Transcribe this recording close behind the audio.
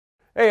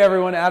Hey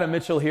everyone, Adam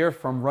Mitchell here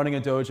from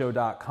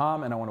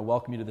runningadojo.com, and I want to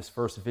welcome you to this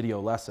first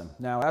video lesson.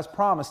 Now, as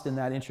promised in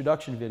that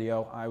introduction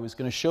video, I was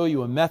going to show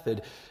you a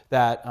method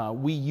that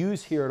we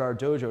use here at our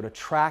dojo to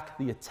track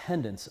the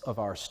attendance of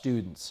our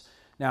students.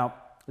 Now,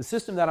 the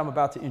system that I'm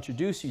about to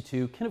introduce you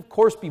to can of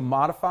course be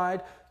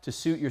modified to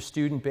suit your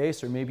student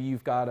base, or maybe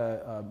you've got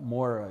a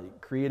more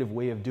creative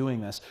way of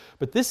doing this.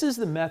 But this is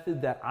the method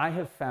that I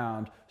have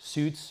found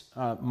suits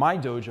my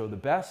dojo the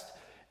best.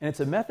 And it's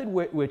a method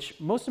which,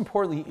 most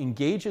importantly,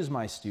 engages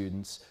my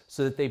students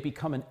so that they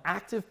become an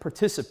active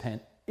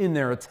participant in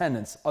their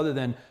attendance, other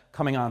than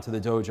coming onto the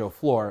dojo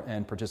floor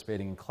and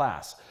participating in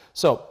class.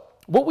 So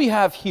what we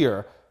have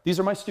here, these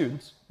are my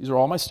students. These are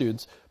all my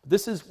students.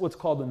 This is what's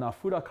called the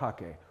Nafuda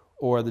Kake,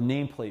 or the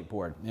nameplate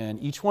board. And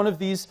each one of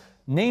these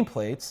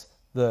nameplates,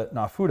 the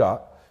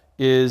Nafuda,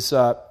 is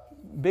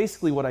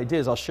basically what I did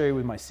is I'll share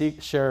my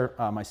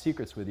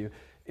secrets with you.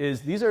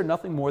 Is these are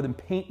nothing more than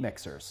paint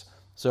mixers.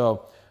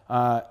 So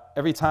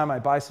every time I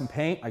buy some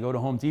paint, I go to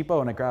Home Depot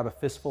and I grab a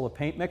fistful of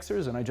paint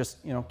mixers and I just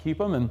keep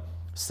them and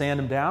sand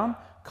them down,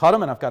 cut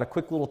them, and I've got a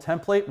quick little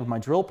template with my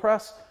drill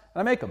press,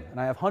 and I make them. And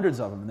I have hundreds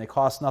of them, and they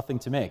cost nothing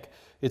to make.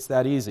 It's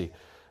that easy.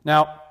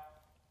 Now,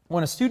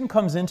 when a student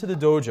comes into the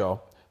dojo,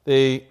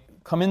 they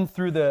come in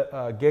through the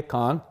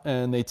Gekkan,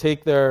 and they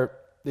take their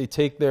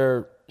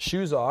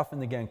shoes off in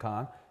the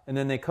Genkan, and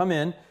then they come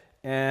in,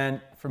 and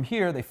from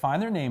here they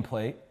find their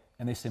nameplate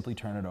and they simply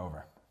turn it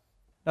over.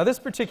 Now, this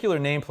particular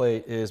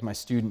nameplate is my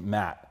student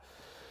Matt.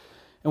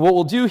 And what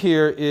we'll do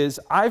here is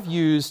I've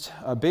used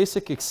a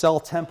basic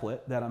Excel template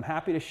that I'm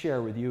happy to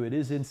share with you. It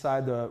is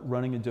inside the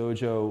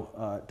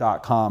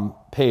runningadojo.com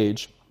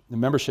page, the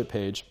membership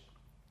page.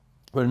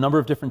 But a number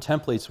of different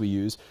templates we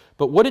use.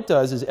 But what it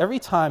does is every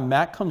time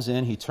Matt comes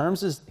in, he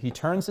turns his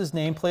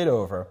nameplate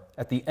over.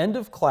 At the end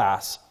of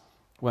class,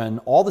 when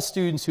all the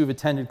students who've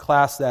attended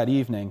class that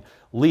evening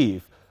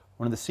leave,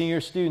 one of the senior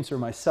students or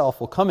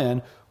myself will come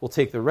in, we'll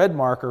take the red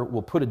marker,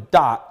 we'll put a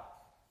dot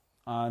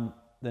on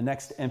the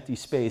next empty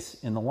space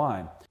in the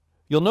line.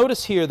 You'll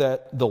notice here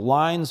that the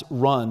lines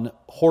run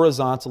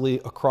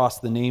horizontally across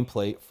the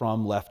nameplate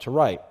from left to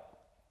right.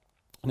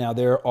 Now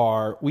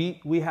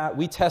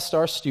we test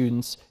our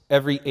students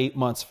every 8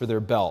 months for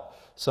their belt.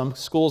 Some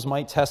schools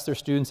might test their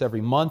students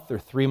every month or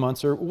 3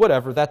 months or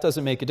whatever. That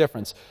doesn't make a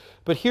difference.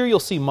 But here you'll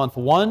see month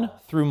 1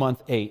 through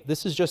month 8.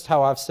 This is just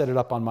how I've set it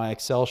up on my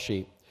Excel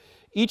sheet.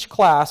 Each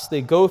class they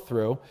go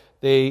through,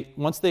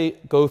 once they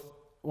go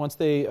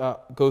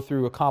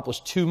through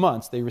accomplish 2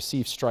 months, they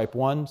receive stripe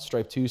 1,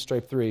 stripe 2,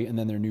 stripe 3, and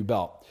then their new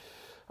belt.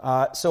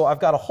 So I've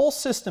got a whole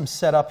system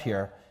set up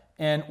here,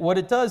 and what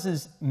it does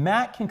is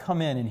Matt can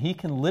come in and he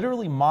can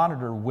literally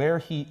monitor where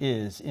he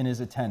is in his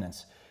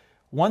attendance.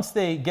 Once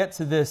they get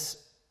to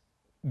this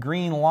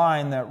green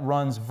line that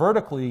runs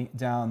vertically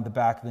down the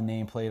back of the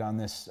nameplate on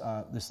this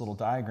little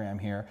diagram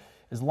here,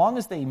 as long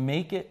as they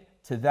make it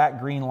to that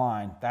green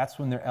line, that's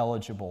when they're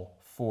eligible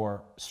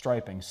for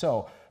striping.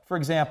 So, for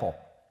example,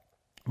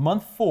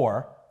 month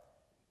 4,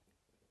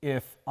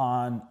 if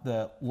on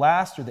the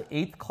last or the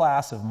 8th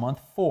class of month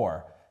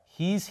 4,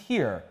 he's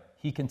here,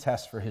 he can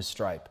test for his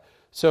stripe.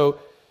 So,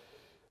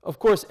 of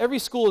course, every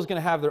school is going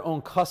to have their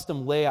own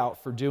custom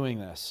layout for doing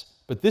this,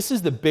 but this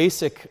is the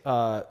basic,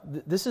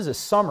 this is a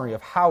summary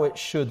of how it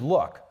should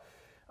look.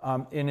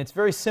 And it's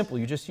very simple.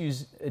 You just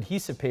use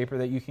adhesive paper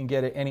that you can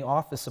get at any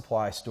office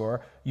supply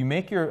store. You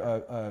make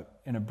an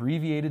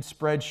abbreviated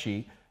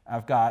spreadsheet.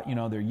 I've got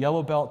their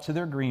yellow belt to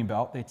their green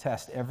belt. They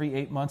test every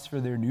 8 months for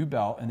their new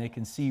belt, and they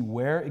can see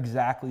where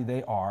exactly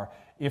they are,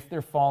 if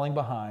they're falling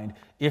behind,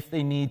 if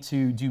they need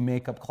to do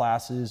makeup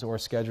classes or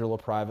schedule a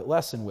private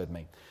lesson with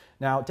me.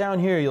 Now, down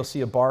here you'll see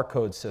a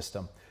barcode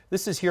system.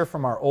 This is here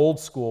from our old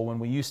school when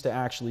we used to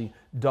actually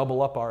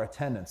double up our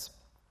attendance.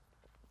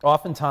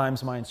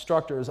 Oftentimes, my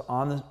instructors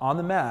on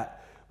the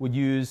mat would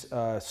use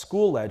a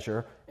school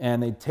ledger,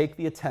 and they'd take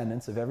the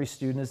attendance of every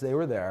student as they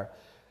were there.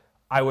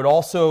 I would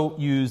also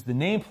use the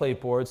nameplate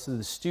board so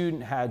the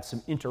student had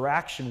some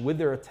interaction with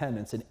their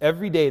attendance, and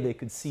every day they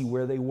could see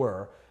where they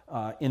were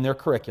in their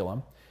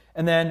curriculum.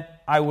 And then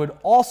I would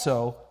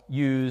also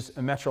use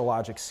a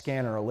Metrologic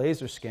scanner, a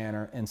laser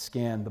scanner, and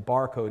scan the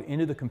barcode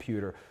into the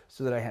computer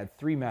so that I had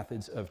 3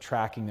 methods of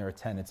tracking their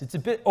attendance. It's a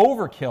bit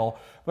overkill,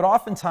 but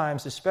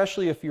oftentimes,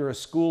 especially if you're a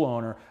school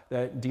owner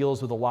that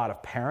deals with a lot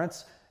of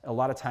parents, a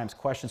lot of times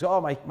questions, oh,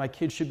 my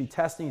kid should be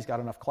testing, he's got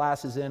enough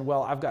classes in.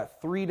 Well, I've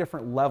got 3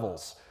 different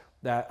levels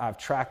that I've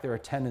tracked their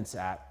attendance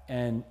at,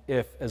 and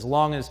as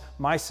long as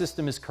my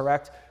system is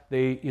correct,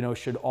 they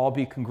should all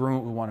be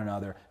congruent with one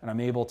another, and I'm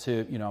able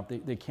to,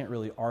 they can't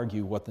really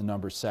argue what the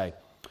numbers say.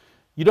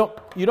 You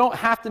don't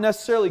have to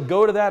necessarily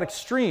go to that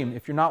extreme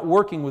if you're not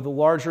working with a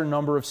larger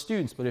number of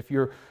students, but if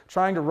you're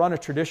trying to run a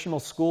traditional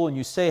school and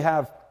you say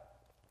have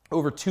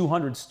over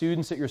 200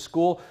 students at your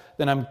school,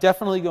 then I'm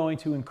definitely going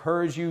to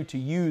encourage you to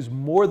use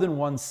more than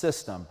one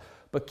system,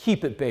 but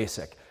keep it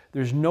basic.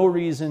 There's no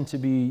reason to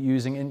be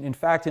using, in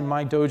fact, in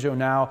my dojo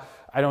now,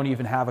 I don't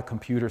even have a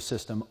computer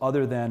system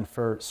other than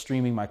for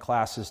streaming my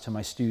classes to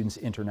my students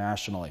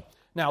internationally.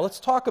 Now, let's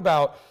talk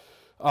about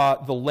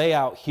the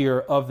layout here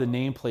of the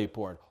nameplate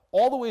board.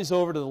 All the ways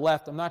over to the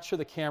left, I'm not sure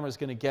the camera is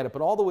going to get it,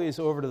 but all the ways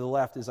over to the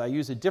left is I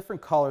use a different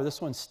color.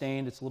 This one's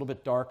stained. It's a little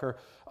bit darker.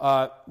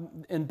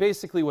 And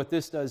basically what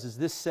this does is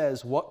this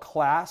says what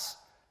class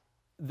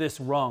this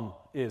rung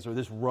is, or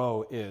this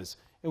row is.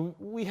 And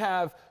we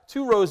have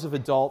 2 rows of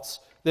adults,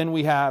 then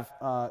we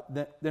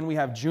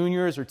have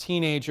juniors or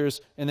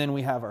teenagers, and then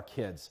we have our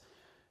kids.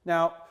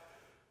 Now,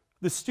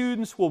 the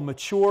students will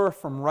mature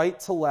from right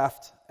to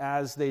left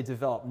as they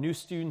develop. New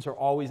students are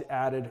always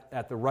added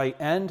at the right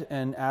end,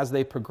 and as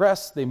they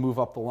progress, they move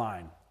up the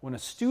line. When a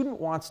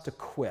student wants to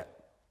quit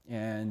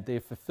and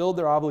they've fulfilled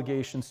their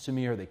obligations to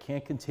me or they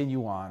can't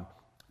continue on,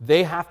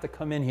 they have to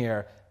come in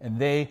here and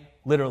they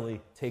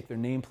literally take their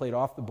nameplate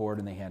off the board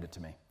and they hand it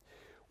to me.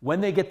 When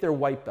they get their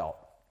white belt,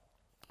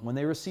 when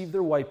they receive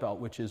their white belt,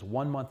 which is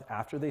 1 month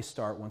after they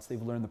start, once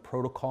they've learned the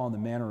protocol and the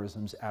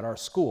mannerisms at our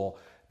school,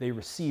 they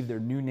receive their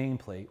new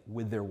nameplate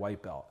with their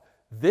white belt.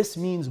 This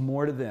means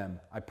more to them,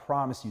 I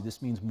promise you,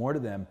 this means more to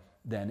them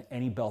than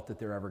any belt that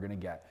they're ever going to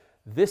get.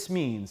 This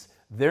means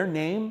their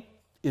name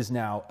is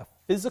now a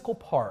physical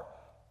part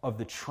of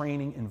the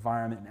training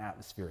environment and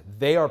atmosphere.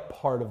 They are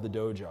part of the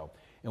dojo.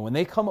 And when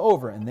they come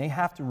over and they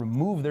have to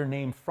remove their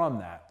name from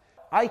that,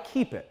 I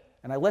keep it.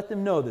 And I let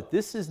them know that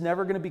this is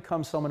never going to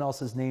become someone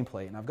else's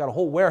nameplate. And I've got a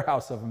whole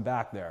warehouse of them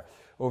back there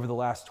over the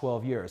last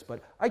 12 years.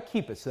 But I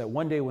keep it so that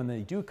one day when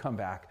they do come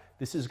back,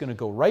 this is going to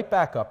go right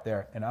back up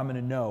there and I'm going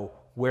to know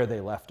where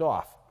they left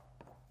off.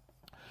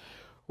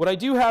 What I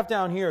do have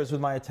down here is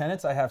with my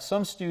attendance, I have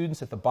some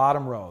students at the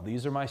bottom row.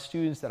 These are my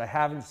students that I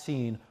haven't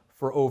seen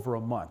for over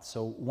a month.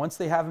 So once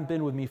they haven't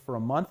been with me for a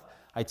month,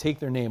 I take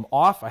their name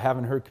off. I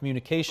haven't heard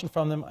communication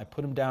from them. I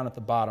put them down at the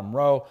bottom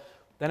row.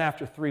 Then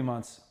after 3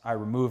 months, I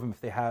remove them if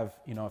they have,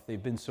 if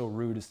they've been so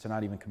rude as to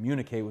not even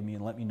communicate with me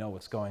and let me know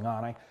what's going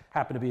on. I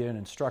happen to be an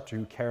instructor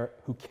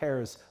who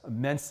cares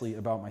immensely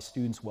about my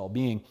students'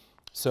 well-being,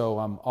 so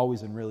I'm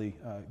always in really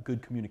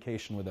good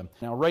communication with them.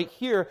 Now right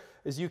here,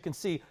 as you can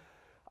see,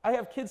 I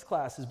have kids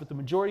classes, but the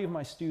majority of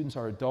my students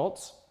are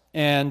adults.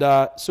 And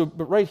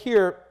but right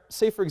here,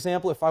 say for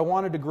example, if I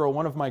wanted to grow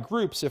one of my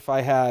groups, if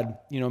I had,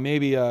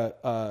 maybe a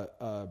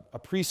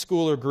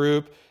preschooler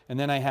group, and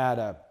then I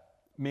had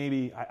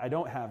I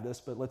don't have this,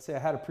 but let's say I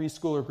had a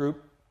preschooler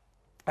group,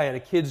 I had a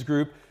kids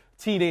group,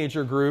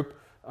 teenager group,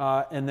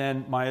 and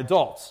then my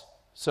adults.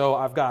 So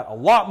I've got a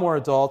lot more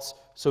adults,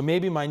 so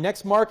maybe my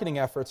next marketing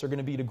efforts are going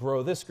to be to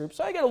grow this group.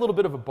 So I got a little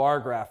bit of a bar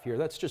graph here.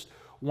 That's just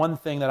one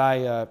thing that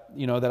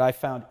I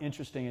found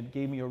interesting. It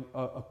gave me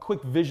a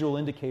quick visual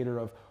indicator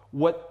of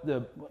what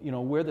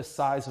where the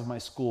size of my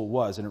school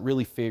was, and it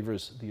really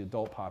favors the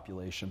adult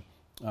population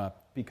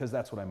because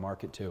that's what I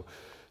market to.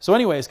 So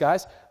anyways,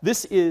 guys,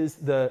 this is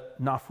the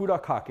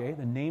Nafuda Kake,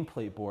 the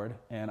nameplate board,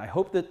 and I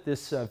hope that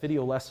this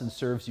video lesson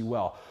serves you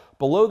well.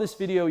 Below this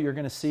video, you're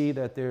going to see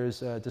that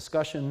there's a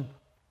discussion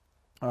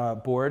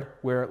board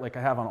where, like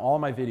I have on all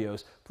my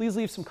videos, please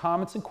leave some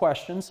comments and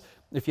questions.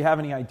 If you have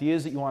any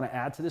ideas that you want to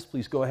add to this,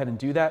 please go ahead and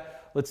do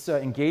that. Let's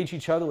engage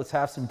each other. Let's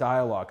have some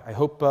dialogue. I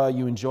hope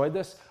you enjoyed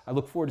this. I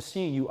look forward to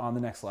seeing you on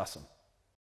the next lesson.